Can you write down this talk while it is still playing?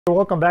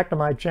Welcome back to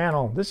my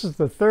channel. This is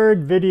the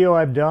third video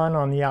I've done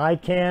on the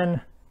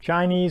ICAN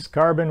Chinese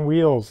carbon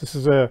wheels. This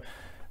is a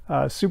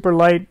super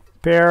light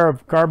pair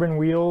of carbon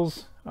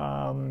wheels,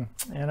 and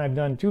I've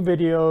done two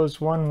videos.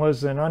 One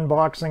was an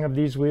unboxing of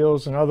these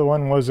wheels, another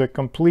one was a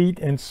complete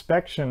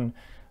inspection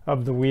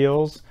of the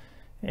wheels.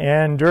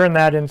 And during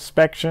that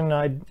inspection,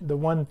 the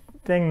one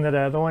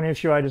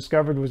issue I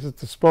discovered was that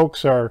the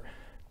spokes are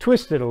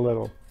twisted a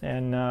little,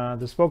 and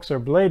the spokes are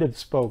bladed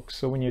spokes.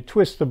 So when you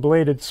twist a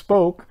bladed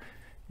spoke,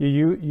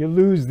 you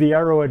lose the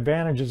aero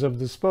advantages of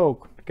the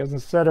spoke, because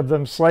instead of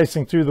them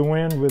slicing through the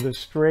wind with a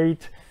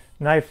straight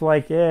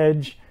knife-like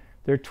edge,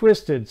 they're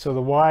twisted, so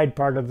the wide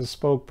part of the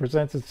spoke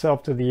presents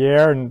itself to the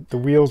air and the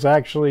wheels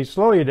actually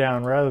slow you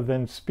down rather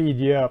than speed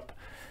you up.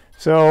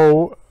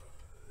 So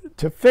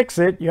to fix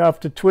it, you have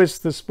to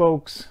twist the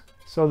spokes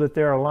so that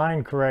they're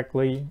aligned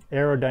correctly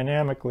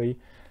aerodynamically,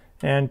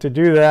 and to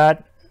do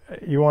that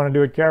you want to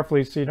do it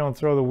carefully so you don't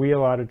throw the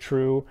wheel out of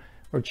true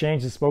or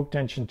change the spoke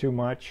tension too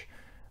much.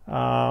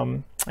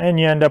 And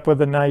you end up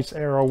with a nice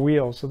Aero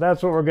wheel. So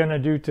that's what we're going to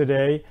do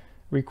today.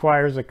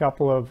 Requires a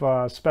couple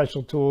of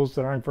special tools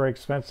that aren't very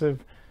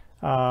expensive,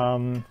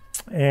 and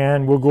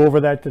we'll go over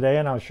that today,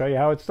 and I'll show you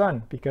how it's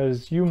done,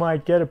 because you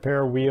might get a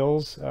pair of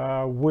wheels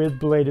with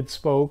bladed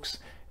spokes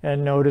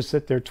and notice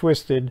that they're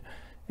twisted,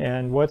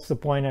 and what's the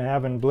point of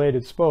having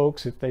bladed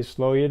spokes if they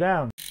slow you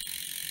down?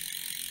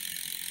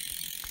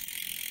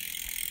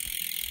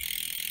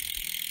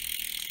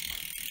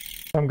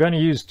 I'm going to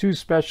use two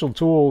special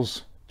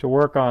tools to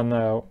work on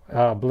the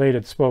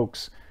bladed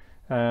spokes,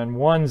 and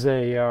one's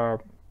a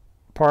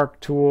Park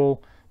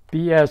tool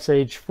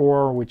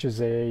BSH4, which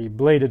is a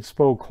bladed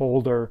spoke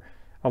holder,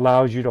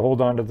 allows you to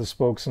hold onto the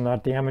spokes and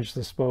not damage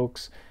the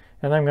spokes.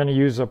 And I'm going to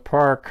use a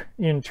Park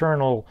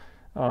internal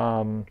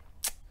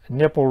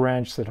nipple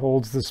wrench that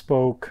holds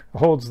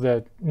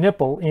the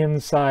nipple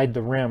inside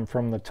the rim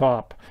from the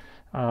top.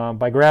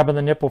 By grabbing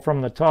the nipple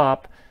from the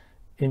top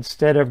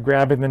instead of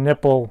grabbing the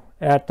nipple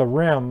at the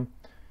rim,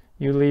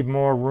 you leave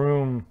more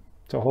room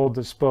to hold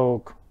the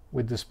spoke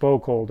with the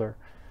spoke holder.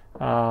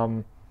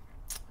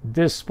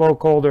 This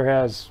spoke holder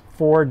has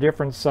 4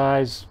 different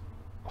size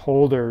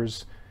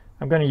holders.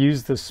 I'm going to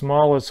use the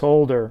smallest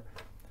holder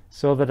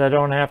so that I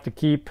don't have to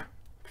keep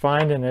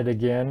finding it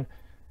again.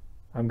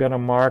 I'm going to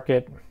mark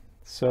it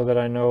so that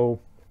I know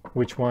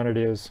which one it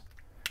is.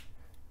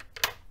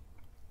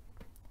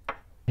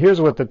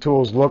 Here's what the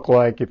tools look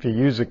like if you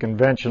use a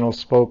conventional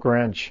spoke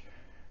wrench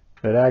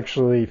that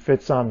actually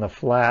fits on the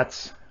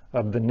flats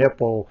of the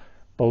nipple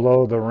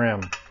below the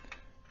rim.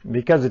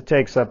 Because it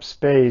takes up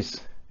space,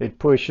 it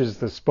pushes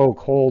the spoke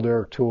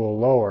holder tool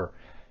lower.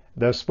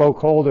 The spoke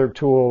holder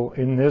tool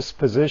in this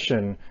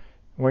position,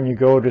 when you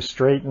go to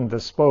straighten the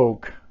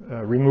spoke,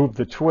 remove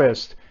the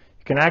twist,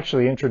 you can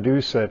actually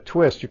introduce a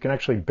twist. You can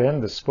actually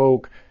bend the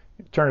spoke,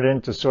 turn it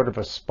into sort of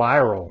a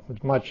spiral.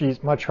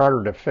 It's much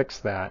harder to fix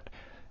that.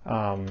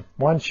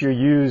 Once you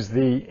use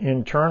the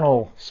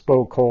internal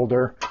spoke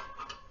holder,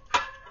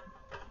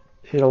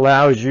 it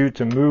allows you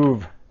to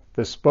move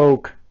the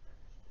spoke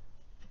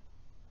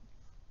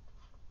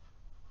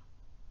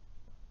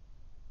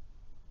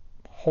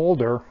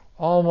holder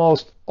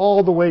almost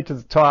all the way to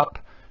the top,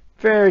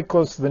 very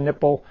close to the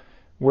nipple,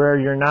 where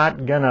you're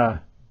not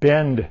gonna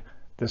bend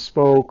the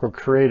spoke or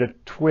create a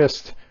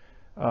twist,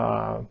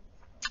 a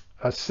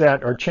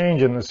set or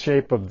change in the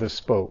shape of the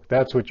spoke.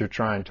 That's what you're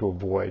trying to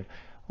avoid.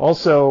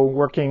 Also,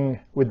 working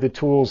with the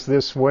tools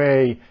this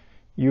way,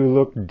 you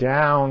look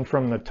down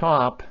from the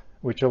top,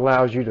 which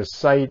allows you to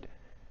sight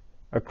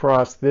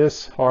across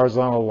this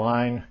horizontal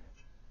line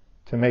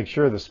to make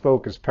sure the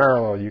spoke is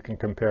parallel. You can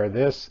compare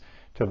this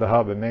to the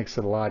hub. It makes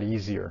it a lot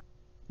easier.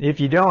 If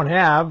you don't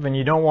have and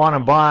you don't want to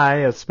buy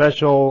a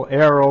special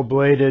Aero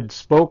bladed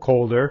spoke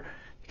holder,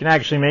 you can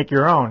actually make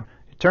your own.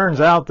 It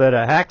turns out that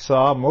a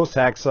hacksaw, most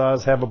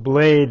hacksaws, have a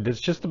blade that's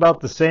just about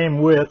the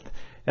same width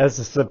as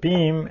the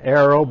Sapim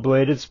Aero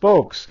bladed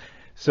spokes.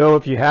 So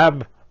if you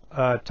have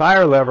a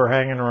tire lever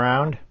hanging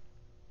around,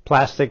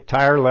 plastic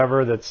tire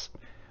lever that's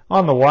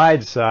on the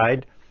wide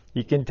side,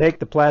 you can take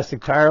the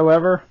plastic tire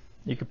lever,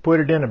 you can put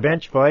it in a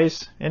bench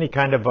vise, any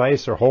kind of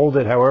vise, or hold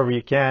it however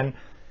you can,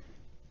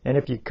 and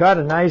if you cut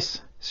a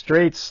nice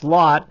straight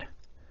slot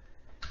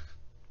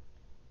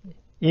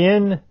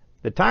in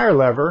the tire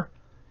lever,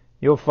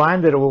 you'll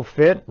find that it will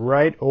fit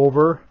right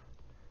over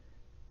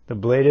the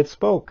bladed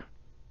spoke.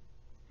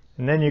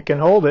 And then you can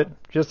hold it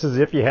just as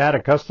if you had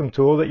a custom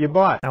tool that you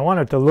bought. I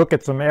wanted to look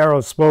at some Aero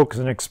spokes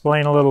and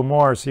explain a little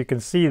more so you can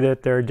see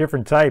that there are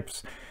different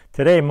types.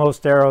 Today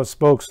most Aero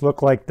spokes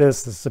look like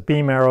this, the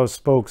Sapim Aero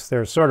spokes.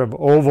 They're sort of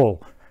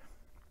oval.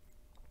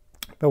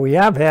 But we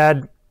have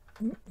had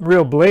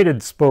real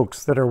bladed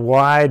spokes that are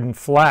wide and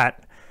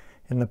flat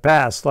in the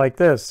past, like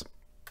this.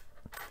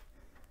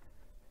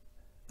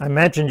 I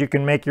mentioned you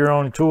can make your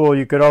own tool.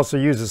 You could also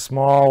use a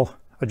small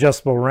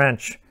adjustable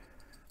wrench.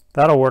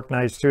 That'll work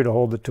nice too to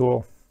hold the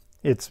tool.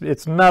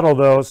 It's metal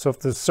though, so if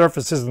the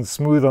surface isn't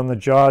smooth on the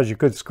jaws, you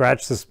could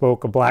scratch the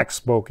spoke, a black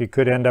spoke. You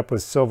could end up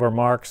with silver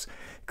marks.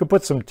 You could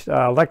put some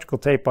electrical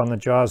tape on the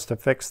jaws to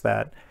fix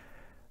that.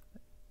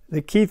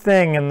 The key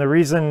thing, and the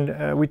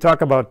reason we talk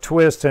about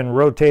twist and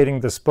rotating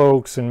the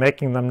spokes and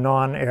making them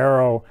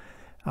non-aero,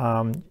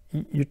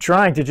 you're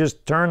trying to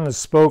just turn the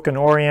spoke and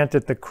orient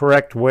it the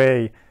correct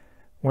way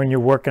when you're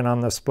working on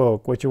the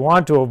spoke. What you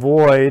want to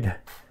avoid,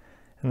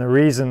 and the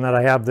reason that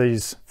I have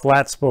these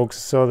flat spokes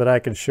so that I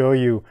can show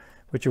you,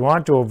 what you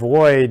want to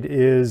avoid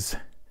is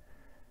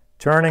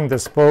turning the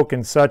spoke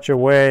in such a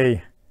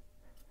way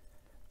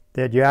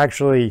that you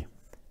actually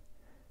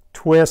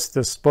twist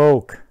the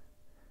spoke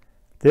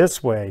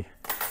this way.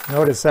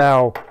 Notice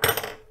how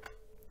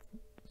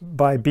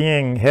by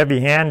being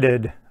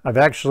heavy-handed, I've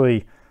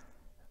actually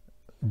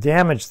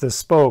damaged the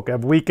spoke.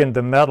 I've weakened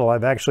the metal.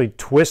 I've actually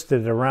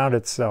twisted it around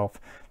itself.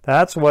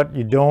 That's what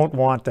you don't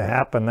want to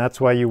happen.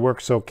 That's why you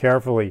work so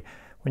carefully.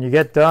 When you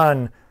get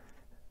done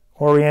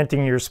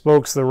orienting your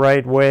spokes the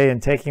right way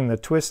and taking the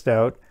twist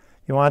out,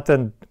 you want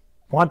them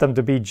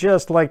to be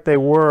just like they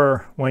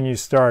were when you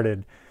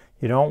started.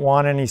 You don't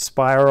want any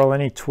spiral,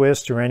 any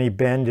twist, or any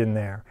bend in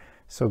there.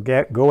 So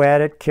go at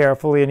it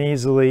carefully and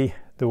easily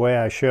the way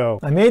I show.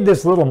 I made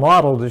this little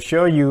model to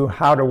show you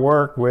how to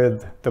work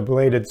with the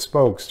bladed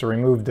spokes to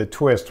remove the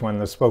twist when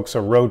the spokes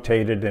are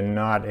rotated and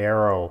not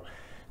aero.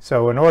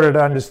 So in order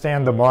to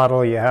understand the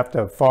model, you have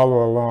to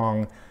follow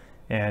along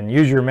and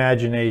use your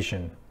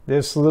imagination.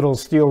 This little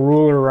steel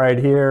ruler right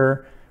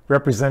here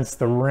represents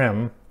the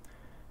rim.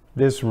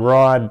 This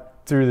rod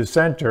through the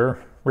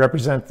center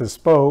represents the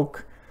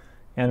spoke,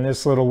 and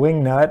this little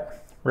wing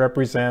nut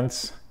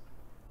represents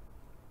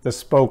the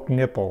spoke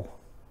nipple.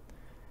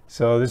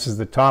 So this is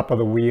the top of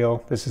the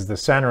wheel, this is the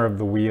center of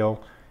the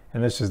wheel,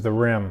 and this is the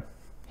rim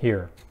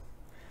here.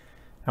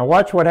 Now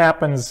watch what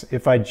happens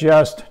if I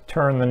just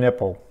turn the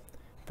nipple.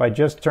 If I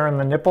just turn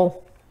the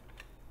nipple,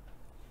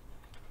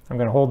 I'm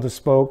going to hold the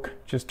spoke,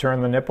 just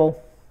turn the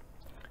nipple.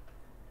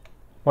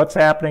 What's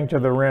happening to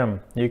the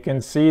rim? You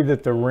can see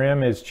that the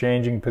rim is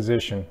changing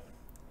position.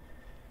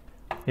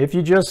 If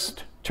you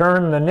just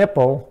turn the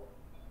nipple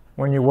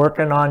when you're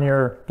working on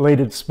your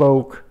bladed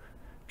spoke,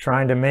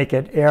 trying to make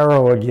it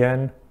aero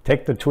again,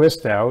 take the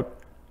twist out,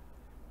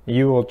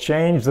 you will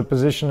change the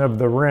position of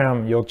the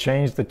rim, you'll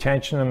change the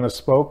tension in the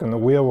spoke, and the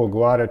wheel will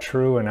go out of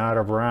true and out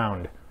of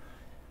round.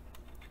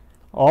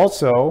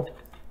 Also,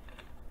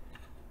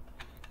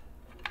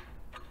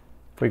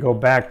 if we go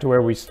back to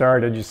where we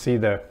started, you see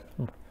the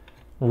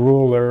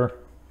ruler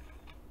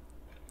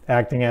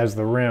acting as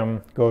the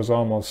rim goes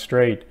almost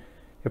straight.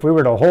 If we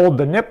were to hold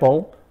the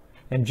nipple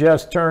and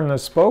just turn the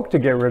spoke to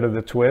get rid of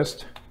the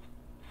twist,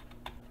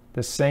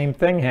 the same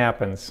thing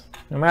happens.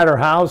 No matter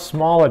how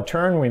small a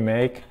turn we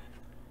make,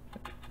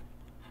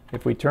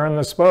 if we turn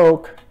the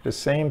spoke, the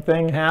same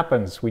thing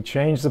happens. We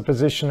change the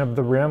position of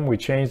the rim, we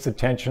change the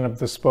tension of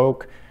the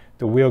spoke,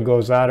 the wheel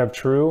goes out of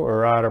true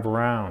or out of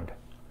round.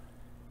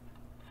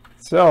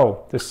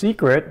 So the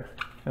secret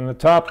and the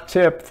top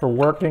tip for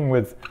working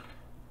with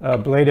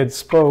bladed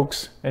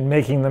spokes and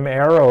making them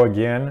aero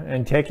again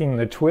and taking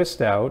the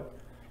twist out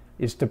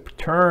is to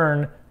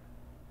turn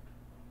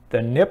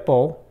the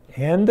nipple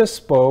and the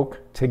spoke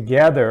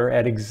together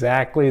at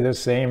exactly the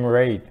same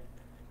rate.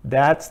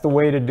 That's the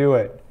way to do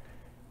it.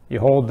 You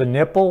hold the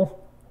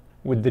nipple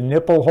with the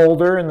nipple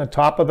holder in the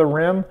top of the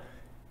rim.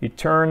 You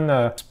turn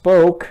the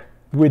spoke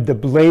with the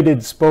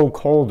bladed spoke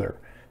holder.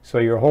 So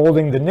you're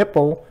holding the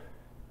nipple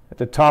at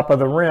the top of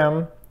the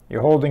rim.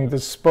 You're holding the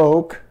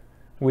spoke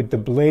with the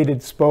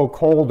bladed spoke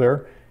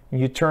holder. And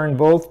you turn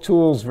both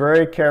tools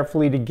very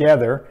carefully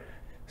together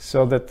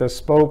so that the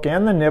spoke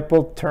and the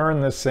nipple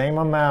turn the same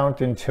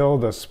amount until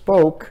the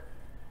spoke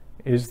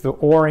is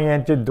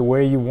oriented the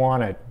way you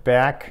want it,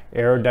 back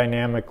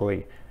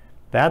aerodynamically.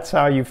 That's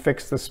how you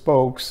fix the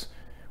spokes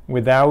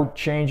without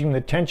changing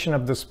the tension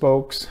of the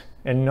spokes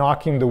and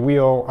knocking the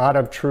wheel out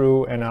of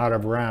true and out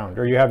of round,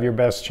 or you have your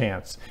best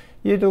chance.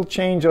 It'll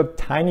change a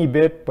tiny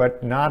bit,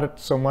 but not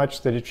so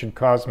much that it should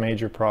cause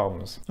major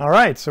problems. All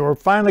right, so we're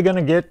finally going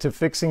to get to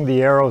fixing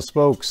the aero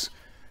spokes,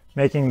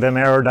 making them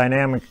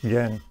aerodynamic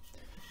again.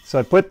 So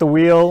I put the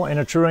wheel in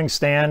a truing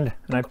stand,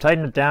 and I've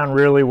tightened it down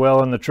really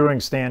well in the truing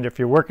stand. If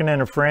you're working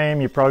in a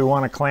frame, you probably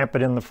want to clamp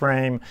it in the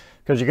frame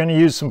because you're going to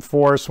use some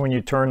force when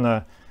you turn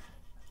the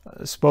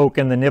spoke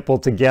and the nipple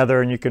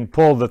together, and you can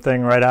pull the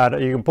thing right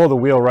out. You can pull the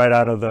wheel right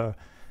out of the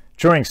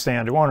truing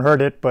stand. It won't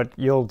hurt it, but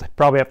you'll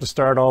probably have to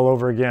start all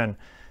over again.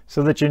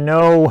 So that you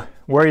know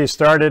where you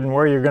started and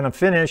where you're going to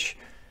finish,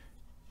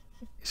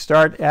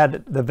 start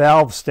at the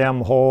valve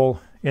stem hole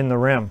in the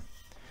rim.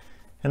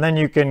 And then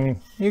you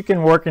can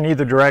work in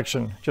either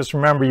direction. Just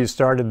remember you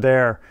started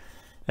there.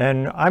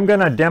 And I'm going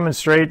to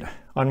demonstrate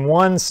on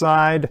one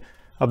side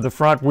of the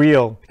front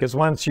wheel, because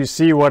once you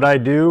see what I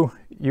do,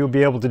 you'll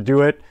be able to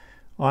do it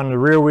on the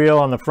rear wheel,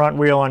 on the front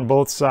wheel, on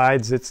both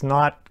sides. It's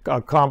not a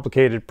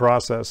complicated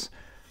process.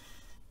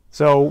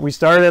 So we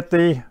start at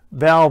the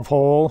valve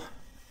hole.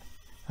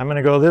 I'm going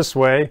to go this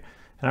way,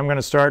 and I'm going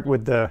to start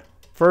with the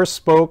first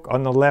spoke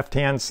on the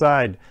left-hand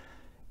side.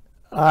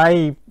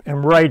 I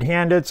am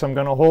right-handed, so I'm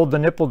going to hold the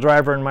nipple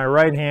driver in my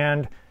right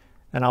hand,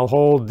 and I'll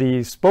hold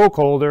the spoke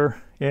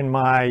holder in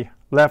my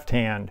left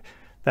hand.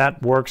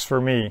 That works for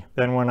me.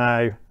 Then when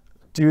I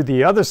do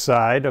the other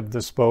side of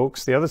the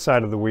spokes, the other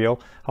side of the wheel,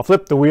 I'll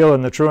flip the wheel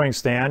in the truing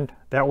stand.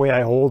 That way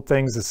I hold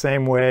things the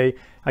same way.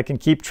 I can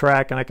keep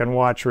track and I can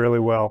watch really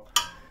well.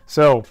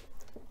 So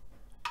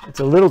it's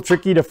a little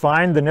tricky to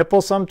find the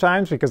nipple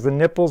sometimes because the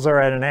nipples are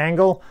at an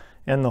angle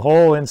and the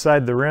hole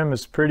inside the rim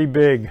is pretty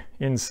big.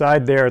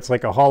 Inside there it's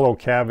like a hollow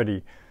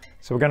cavity.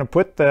 So we're going to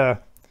put the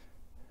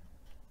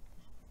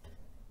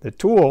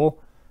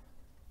tool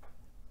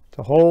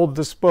to hold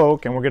the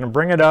spoke, and we're going to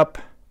bring it up,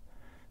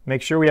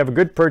 make sure we have a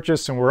good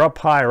purchase, and we're up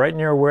high right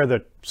near where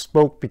the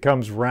spoke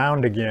becomes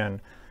round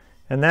again.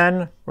 And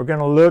then we're going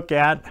to look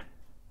at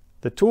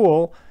the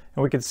tool,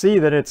 and we can see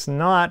that it's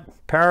not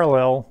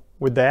parallel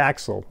with the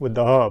axle, with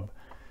the hub.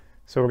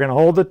 So we're going to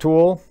hold the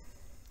tool.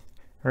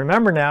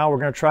 Remember now, we're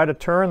going to try to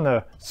turn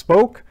the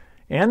spoke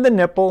and the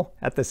nipple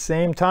at the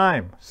same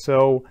time.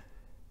 So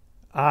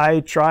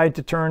I tried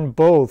to turn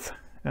both,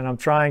 and I'm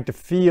trying to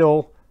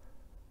feel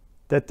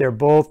that they're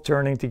both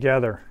turning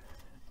together.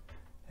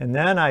 And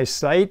then I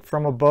sight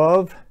from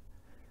above,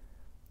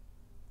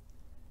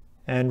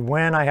 and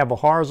when I have a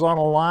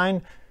horizontal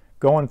line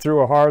going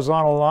through a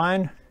horizontal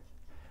line,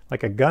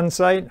 like a gun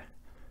sight,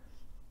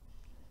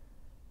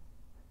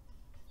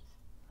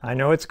 I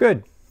know it's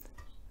good.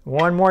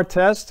 One more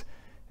test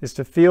is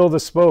to feel the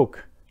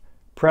spoke.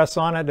 Press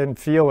on it and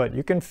feel it.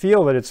 You can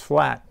feel that it's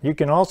flat. You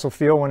can also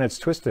feel when it's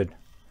twisted.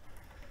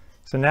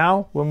 So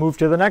now we'll move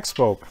to the next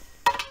spoke.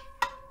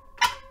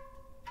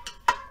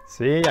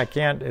 See, I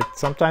can't,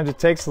 sometimes it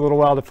takes a little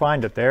while to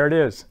find it. There it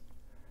is.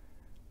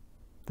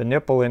 The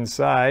nipple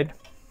inside.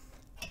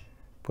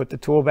 Put the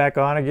tool back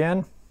on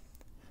again.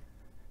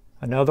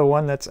 Another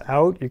one that's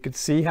out. You can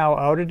see how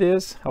out it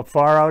is, how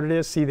far out it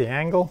is. See the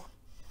angle?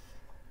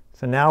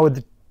 So now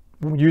with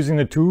using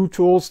the two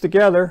tools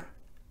together,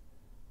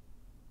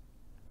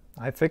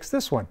 I fixed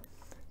this one.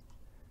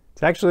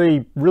 It's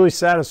actually really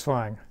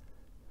satisfying.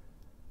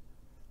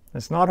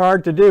 It's not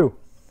hard to do.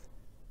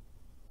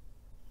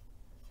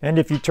 And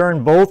if you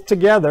turn both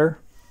together,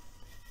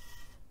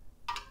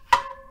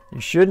 you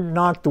shouldn't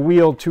knock the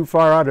wheel too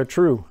far out of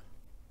true.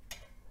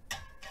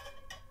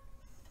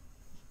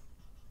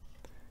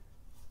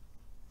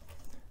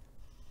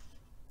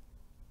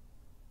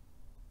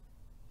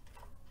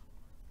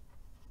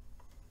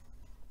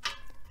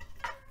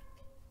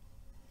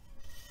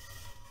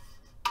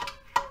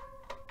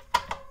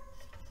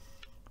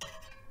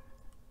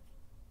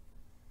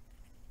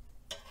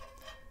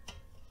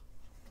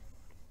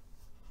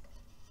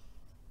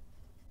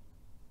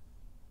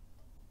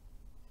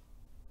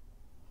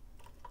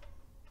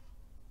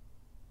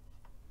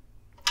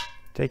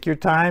 Take your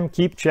time,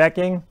 keep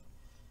checking.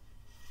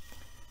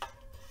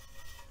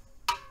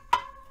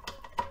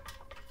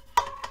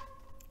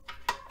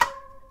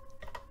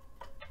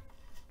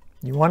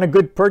 You want a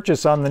good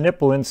purchase on the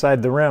nipple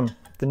inside the rim.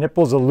 The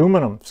nipple's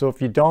aluminum, so if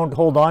you don't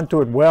hold on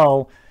to it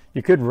well,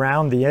 you could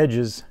round the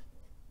edges.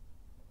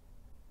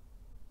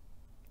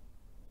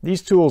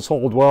 These tools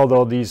hold well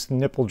though, these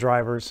nipple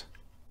drivers.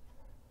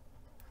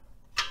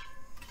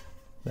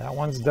 That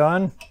one's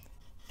done.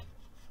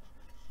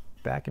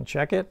 Back and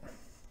check it.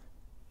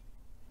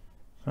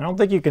 I don't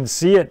think you can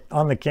see it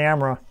on the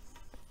camera.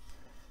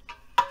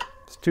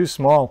 It's too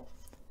small.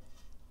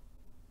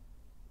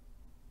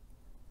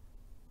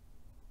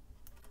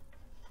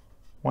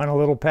 Went a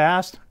little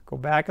past. Go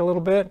back a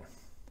little bit.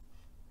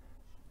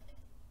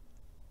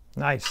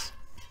 Nice.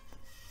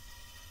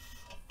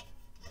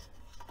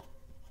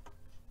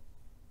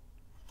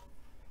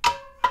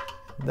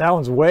 That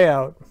one's way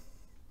out.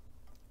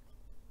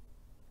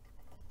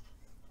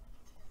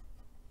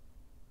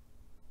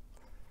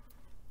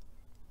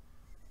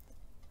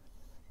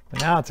 But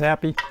now it's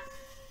happy.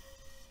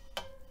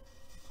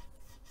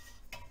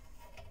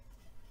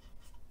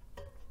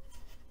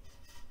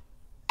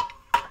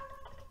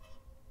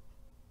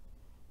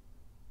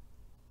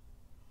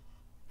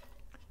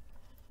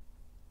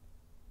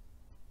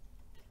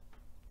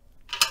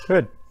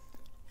 Good.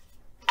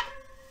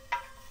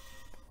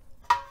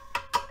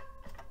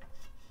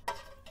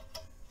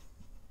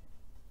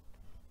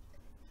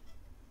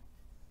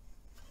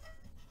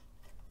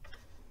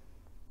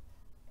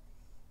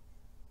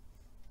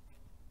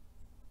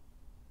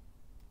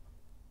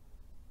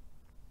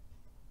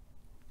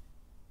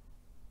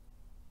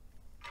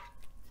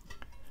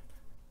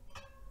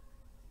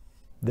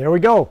 There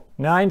we go,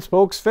 9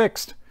 spokes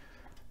fixed.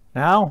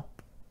 Now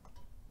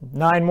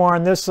 9 more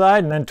on this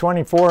side and then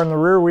 24 on the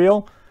rear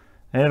wheel,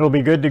 and it'll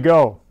be good to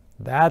go.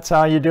 That's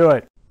how you do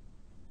it.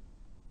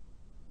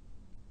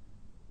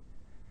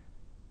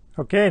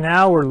 Okay,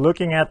 now we're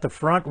looking at the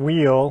front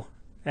wheel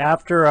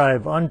after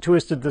I've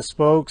untwisted the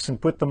spokes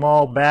and put them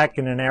all back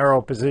in an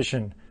Aero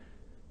position.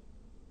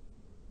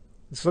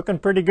 It's looking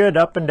pretty good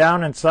up and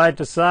down and side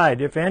to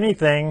side. If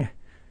anything,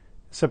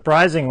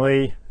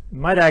 surprisingly, it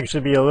might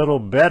actually be a little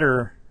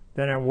better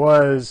than it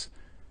was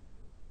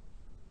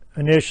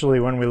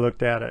initially when we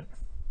looked at it.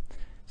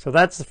 So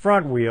that's the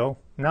front wheel.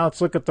 Now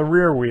let's look at the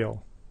rear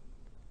wheel.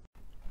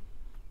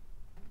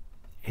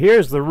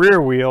 Here's the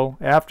rear wheel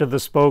after the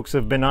spokes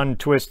have been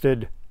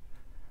untwisted.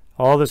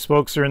 All the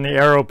spokes are in the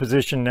Aero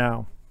position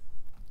now.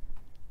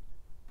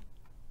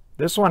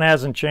 This one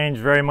hasn't changed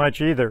very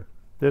much either.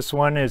 This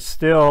one is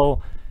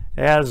still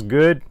as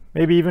good,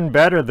 maybe even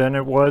better than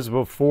it was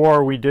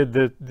before we did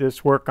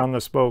this work on the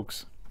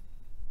spokes.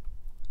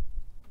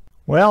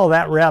 Well,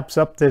 that wraps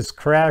up this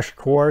crash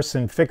course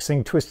in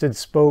fixing twisted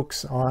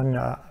spokes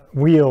on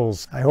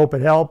wheels. I hope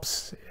it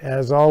helps.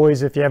 As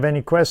always, if you have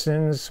any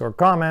questions or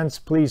comments,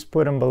 please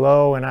put them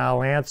below and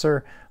I'll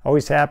answer.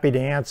 Always happy to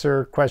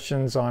answer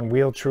questions on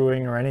wheel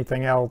truing or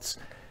anything else.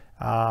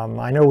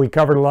 I know we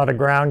covered a lot of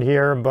ground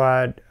here,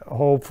 but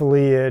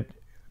hopefully it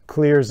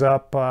clears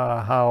up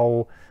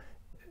how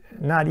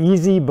not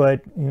easy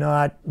but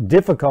not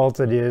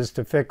difficult it is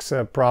to fix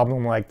a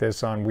problem like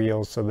this on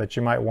wheels, so that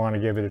you might want to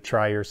give it a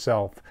try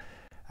yourself.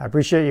 I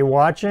appreciate you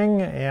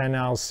watching, and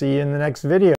I'll see you in the next video.